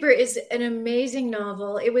Dragon Keeper is an amazing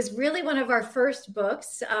novel. It was really one of our first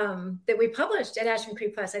books that we published at Ashland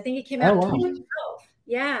Creek Press. I think it came out in 2012.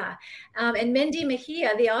 Yeah. And Mindy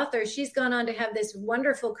Mejia, the author, she's gone on to have this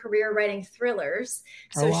wonderful career writing thrillers.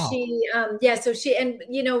 So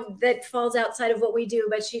that falls outside of what we do,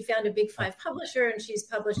 but she found a Big Five publisher, and she's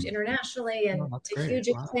published internationally and to huge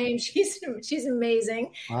acclaim. She's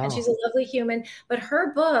amazing. Wow. And she's a lovely human, but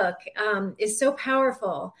her book is so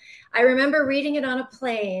powerful. I remember reading it on a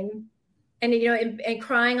plane, and and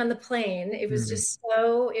crying on the plane. It was just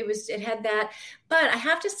it had that. But I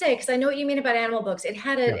have to say, because I know what you mean about animal books, it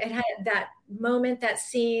had that moment, that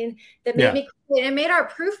scene that made me cry. It made our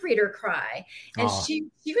proofreader cry, and she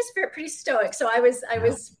was pretty stoic. So I was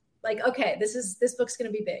like, okay, this book's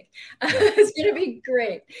going to be big. It's going to be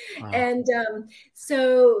great. Wow. And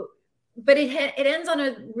but it ends on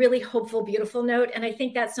a really hopeful, beautiful note, and I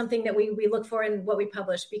think that's something that we look for in what we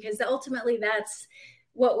publish, because ultimately that's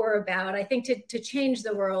what we're about. I think to change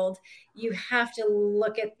the world, you have to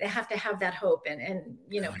have that hope and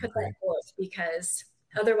put that forth, because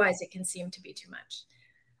otherwise it can seem to be too much.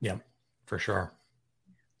 Yeah, for sure.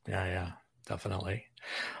 Yeah, definitely.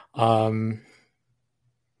 That's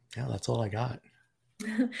all I got.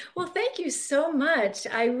 Well, thank you so much.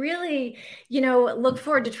 I really, look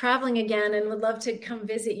forward to traveling again and would love to come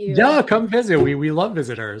visit you. Yeah, come visit. We love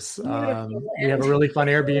visitors. We have a really fun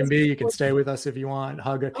Airbnb. You can stay with us if you want,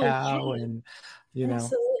 hug a cow and,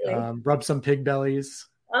 rub some pig bellies.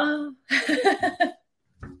 Oh.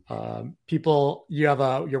 People, you have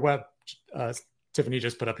your web, Tiffany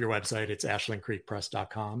just put up your website. It's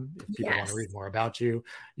ashlandcreekpress.com. If people want to read more about you.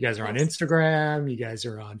 You guys are on Instagram. You guys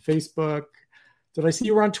are on Facebook. Did I see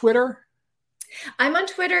you were on Twitter? I'm on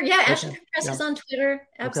Twitter. Yeah, Ashland Creek Press is on Twitter.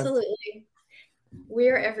 Absolutely. Okay.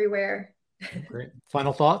 We're everywhere. Great.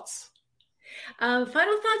 Final thoughts? Well,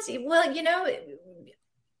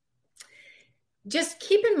 just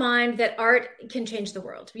keep in mind that art can change the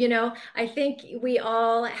world. I think we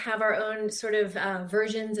all have our own sort of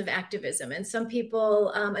versions of activism. And some people,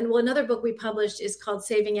 another book we published is called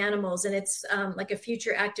Saving Animals. And it's like a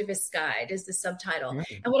future activist guide is the subtitle.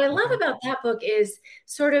 Mm-hmm. And what I love about that book is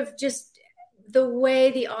sort of just the way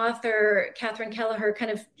the author, Catherine Kelleher, kind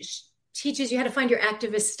of teaches you how to find your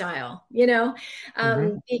activist style,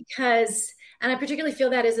 because... And I particularly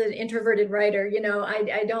feel that as an introverted writer,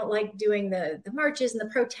 I don't like doing the marches and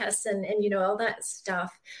the protests and all that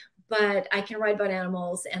stuff, but I can write about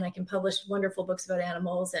animals and I can publish wonderful books about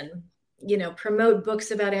animals and, promote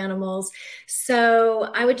books about animals.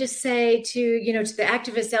 So I would just say to the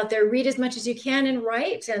activists out there, read as much as you can and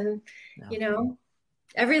write and,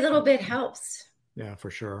 every little bit helps. Yeah,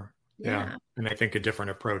 for sure. Yeah. And I think a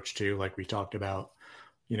different approach too, like we talked about,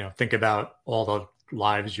 think about all the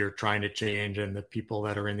lives you're trying to change and the people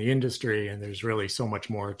that are in the industry. And there's really so much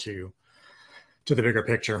more to the bigger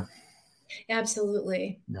picture.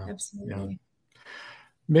 Absolutely. Absolutely. Yeah.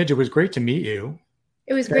 Midge, it was great to meet you.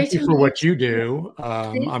 It was great to meet you for what you do.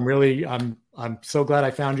 I'm so glad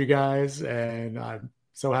I found you guys and I'm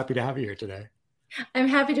so happy to have you here today. I'm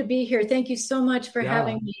happy to be here. Thank you so much for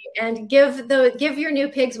having me. And give your new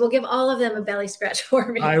pigs, we'll give all of them a belly scratch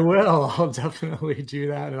for me. I will. I'll definitely do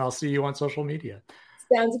that. And I'll see you on social media.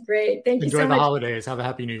 Sounds great. Thank you so much. Enjoy the holidays. Have a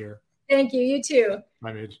happy new year. Thank you. You too.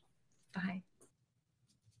 Bye, Midge. Bye.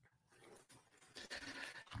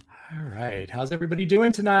 All right. How's everybody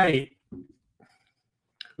doing tonight?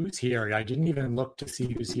 Who's here? I didn't even look to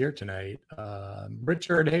see who's here tonight.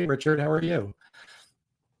 Richard. Hey, Richard. How are you?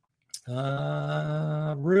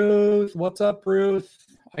 Ruth, what's up, Ruth?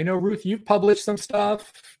 I know, Ruth, you've published some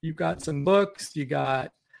stuff. You've got some books. You're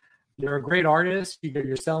a great artist.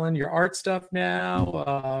 You're selling your art stuff now.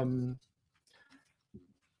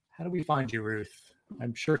 How do we find you, Ruth?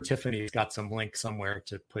 I'm sure Tiffany's got some link somewhere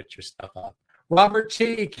to put your stuff up. Robert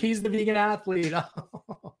Cheek, he's the vegan athlete.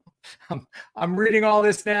 I'm reading all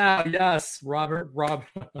this now. Yes, Robert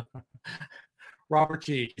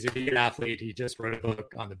Cheek, he's a vegan athlete. He just wrote a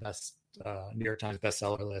book on the best New York Times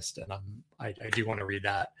bestseller list, and I do want to read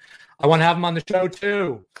that. I want to have him on the show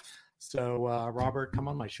too. So Robert, come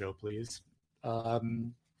on my show, please. What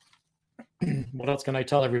else can I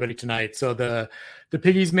tell everybody tonight? So the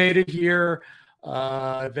piggies made it here.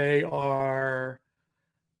 They are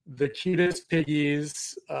the cutest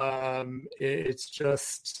piggies. It's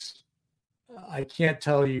just, I can't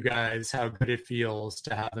tell you guys how good it feels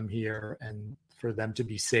to have them here and for them to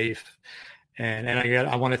be safe. And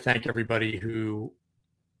I want to thank everybody who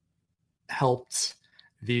helped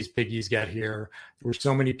these piggies get here. There were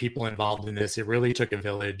so many people involved in this. It really took a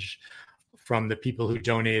village, from the people who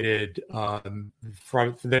donated, from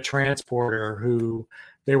the transporter, who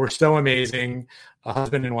they were so amazing, a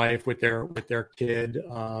husband and wife with their kid.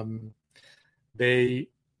 They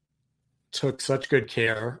took such good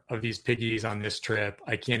care of these piggies on this trip.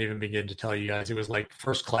 I can't even begin to tell you guys. It was like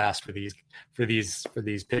first class for these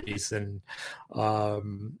piggies. And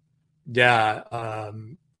they're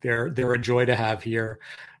a joy to have here.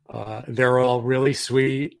 They're all really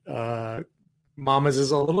sweet. Mama's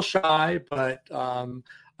is a little shy, but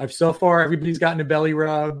so far everybody's gotten a belly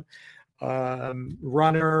rub.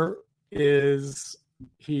 Runner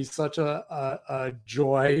he's such a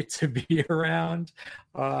joy to be around.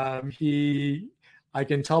 I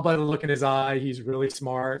can tell by the look in his eye, he's really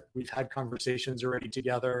smart. We've had conversations already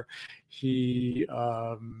together. He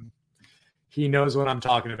knows what I'm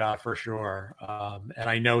talking about for sure. And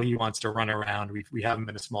I know he wants to run around. We have him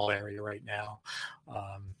in a small area right now.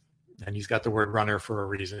 And he's got the word runner for a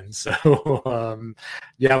reason. So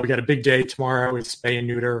we got a big day tomorrow. It's spay and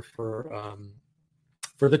neuter for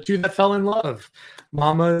the two that fell in love.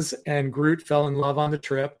 Mama's and Groot fell in love on the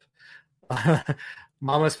trip.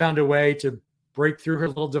 Mama's found a way to break through her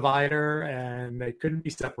little divider, and they couldn't be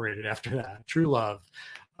separated after that. True love.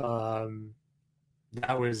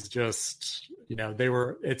 That was just,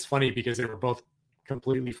 it's funny because they were both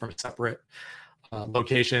completely from separate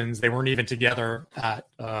locations. They weren't even together at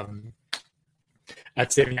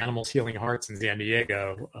Saving Animals Healing Hearts in San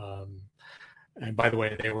Diego. And by the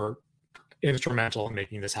way, they were instrumental in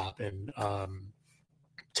making this happen.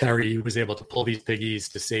 Terry was able to pull these piggies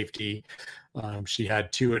to safety. She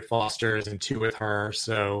had 2 at Foster's and 2 with her.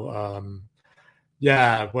 So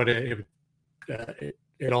yeah, but it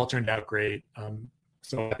all turned out great.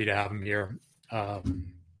 So happy to have them here.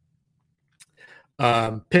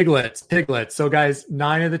 Piglets. So guys,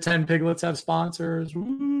 9 of the 10 piglets have sponsors.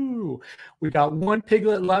 Woo! We got 1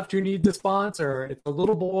 piglet left who needs a sponsor. It's a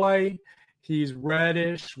little boy. He's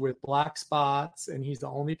reddish with black spots, and he's the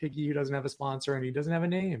only piggy who doesn't have a sponsor, and he doesn't have a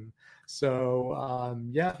name. So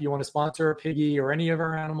yeah, if you want to sponsor a piggy or any of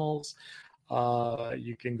our animals,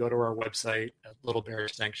 you can go to our website at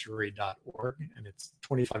littlebearsanctuary.org, and it's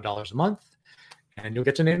 $25 a month. And you'll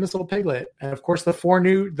get to name this little piglet. And of course, the four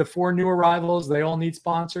new arrivals, they all need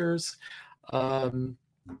sponsors. We're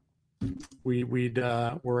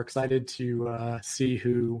excited to see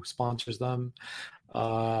who sponsors them.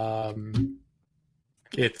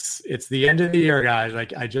 It's the end of the year, guys.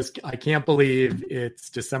 Like I can't believe it's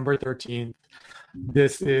December 13th.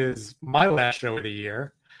 This is my last show of the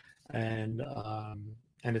year, and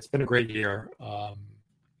it's been a great year.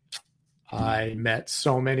 I met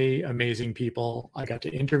so many amazing people. I got to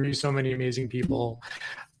interview so many amazing people.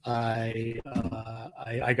 I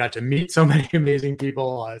got to meet so many amazing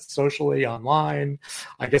people socially, online.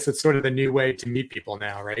 I guess it's sort of the new way to meet people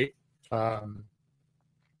now, right? I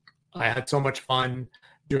had so much fun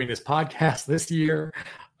doing this podcast this year.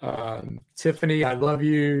 Tiffany, I love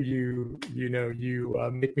you. You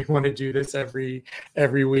make me want to do this every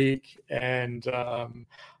week. And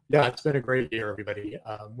yeah, it's been a great year, everybody.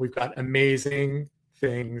 We've got amazing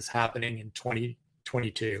things happening in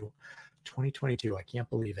 2022. 2022, I can't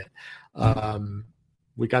believe it.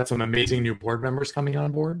 We got some amazing new board members coming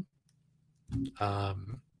on board. We'll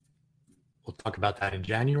talk about that in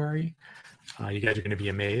January. You guys are going to be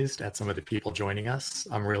amazed at some of the people joining us.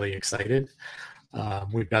 I'm really excited.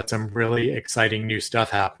 We've got some really exciting new stuff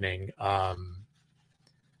happening.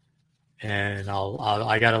 And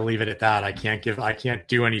I got to leave it at that. I can't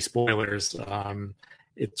do any spoilers.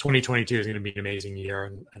 2022 is going to be an amazing year,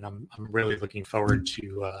 and I'm really looking forward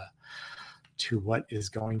to what is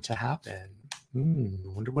going to happen.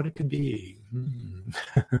 Wonder what it could be.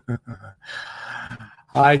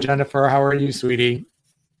 Hi, Jennifer. How are you, sweetie?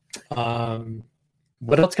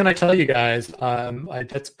 What else can I tell you guys?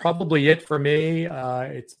 That's probably it for me.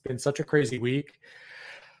 It's been such a crazy week.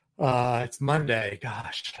 It's Monday.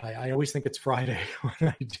 Gosh, I always think it's Friday when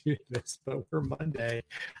I do this, but we're Monday.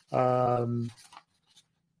 I'm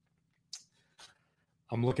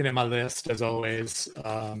looking at my list as always.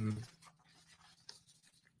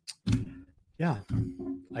 Yeah,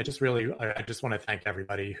 I just want to thank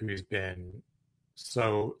everybody who's been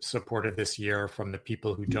so supportive this year, from the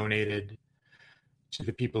people who donated, to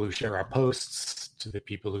the people who share our posts, to the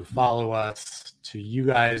people who follow us, to you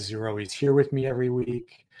guys who are always here with me every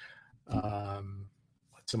week.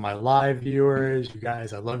 To my live viewers, you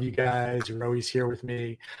guys, I love you guys. You're always here with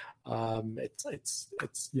me. It's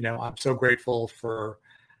I'm so grateful for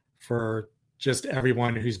just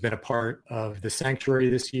everyone who's been a part of the sanctuary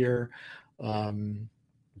this year.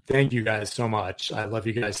 Thank you guys so much. I love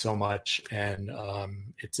you guys so much, and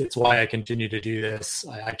it's why I continue to do this.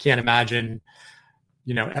 I can't imagine,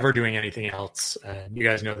 ever doing anything else. And you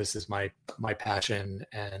guys know this is my passion,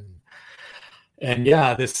 and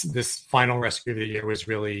yeah, this final rescue of the year was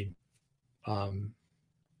really,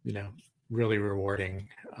 really rewarding.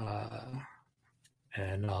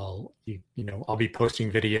 And I'll be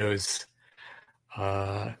posting videos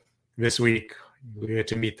this week. We get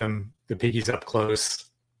to meet the piggies up close.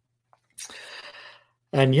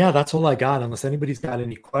 And yeah, that's all I got. Unless anybody's got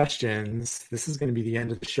any questions, this is going to be the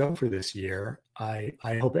end of the show for this year. I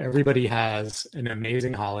hope everybody has an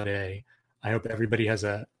amazing holiday. I hope everybody has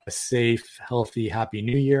a safe, healthy, happy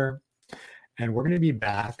New Year. And we're going to be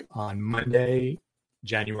back on Monday,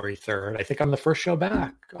 January 3rd. I think I'm the first show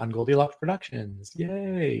back on Goldilocks Productions.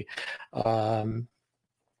 Yay.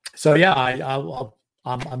 So yeah,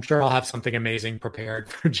 I'm sure I'll have something amazing prepared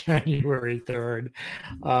for January 3rd.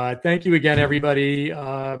 Thank you again, everybody.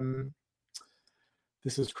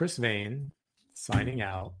 This is Chris Vane signing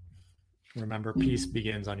out. Remember, peace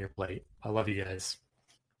begins on your plate. I love you guys.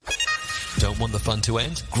 Don't want the fun to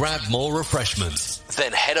end? Grab more refreshments.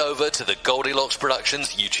 Then head over to the Goldilocks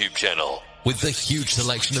Productions YouTube channel. With the huge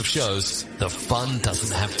selection of shows, the fun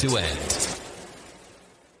doesn't have to end.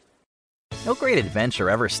 No great adventure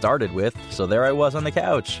ever started with, so there I was on the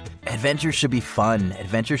couch. Adventure should be fun.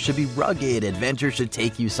 Adventure should be rugged. Adventure should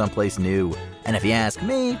take you someplace new. And if you ask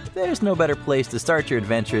me, there's no better place to start your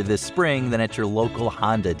adventure this spring than at your local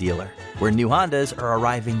Honda dealer, where new Hondas are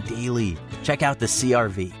arriving daily. Check out the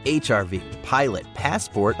CR-V, HR-V, Pilot,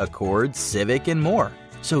 Passport, Accord, Civic, and more.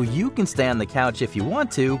 So you can stay on the couch if you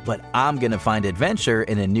want to, but I'm going to find adventure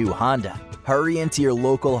in a new Honda. Hurry into your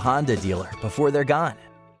local Honda dealer before they're gone.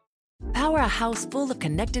 Power a house full of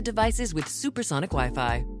connected devices with supersonic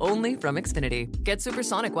Wi-Fi, only from Xfinity. Get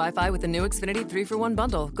supersonic Wi-Fi with the new Xfinity 3-for-1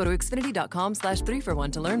 bundle. Go to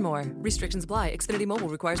xfinity.com/3for1 to learn more. Restrictions apply. Xfinity Mobile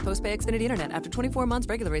requires post-pay Xfinity Internet. After 24 months,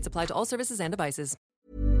 regular rates apply to all services and devices.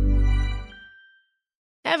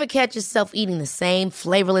 Ever catch yourself eating the same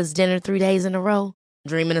flavorless dinner 3 days in a row?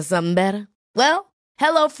 Dreaming of something better? Well,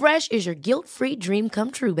 HelloFresh is your guilt-free dream come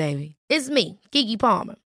true, baby. It's me, Keke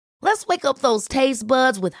Palmer. Let's wake up those taste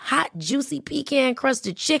buds with hot, juicy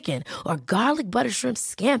pecan-crusted chicken or garlic butter shrimp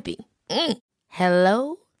scampi.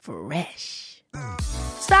 Hello Fresh.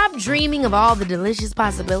 Stop dreaming of all the delicious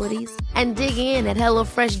possibilities and dig in at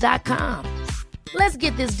HelloFresh.com. Let's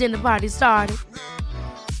get this dinner party started.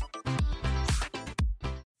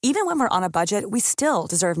 Even when we're on a budget, we still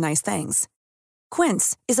deserve nice things.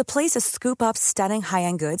 Quince is a place to scoop up stunning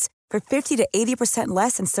high-end goods for 50 to 80%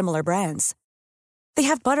 less than similar brands. They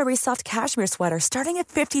have buttery soft cashmere sweaters starting at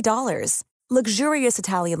 $50, luxurious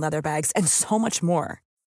Italian leather bags, and so much more.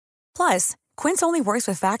 Plus, Quince only works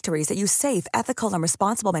with factories that use safe, ethical, and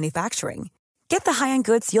responsible manufacturing. Get the high-end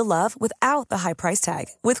goods you'll love without the high price tag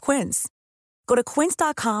with Quince. Go to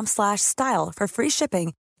quince.com/style for free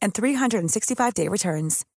shipping and 365-day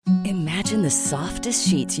returns. Imagine the softest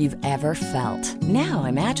sheets you've ever felt. Now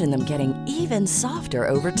imagine them getting even softer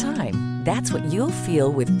over time. That's what you'll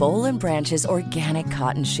feel with Boll & Branch's organic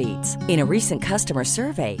cotton sheets. In a recent customer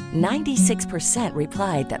survey, 96%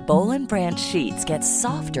 replied that Boll & Branch sheets get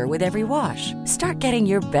softer with every wash. Start getting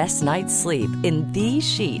your best night's sleep in these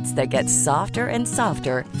sheets that get softer and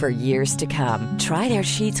softer for years to come. Try their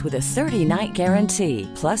sheets with a 30-night guarantee.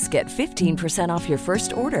 Plus, get 15% off your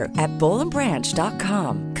first order at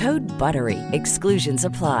bollandbranch.com. Code BUTTERY. Exclusions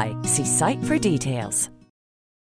apply. See site for details.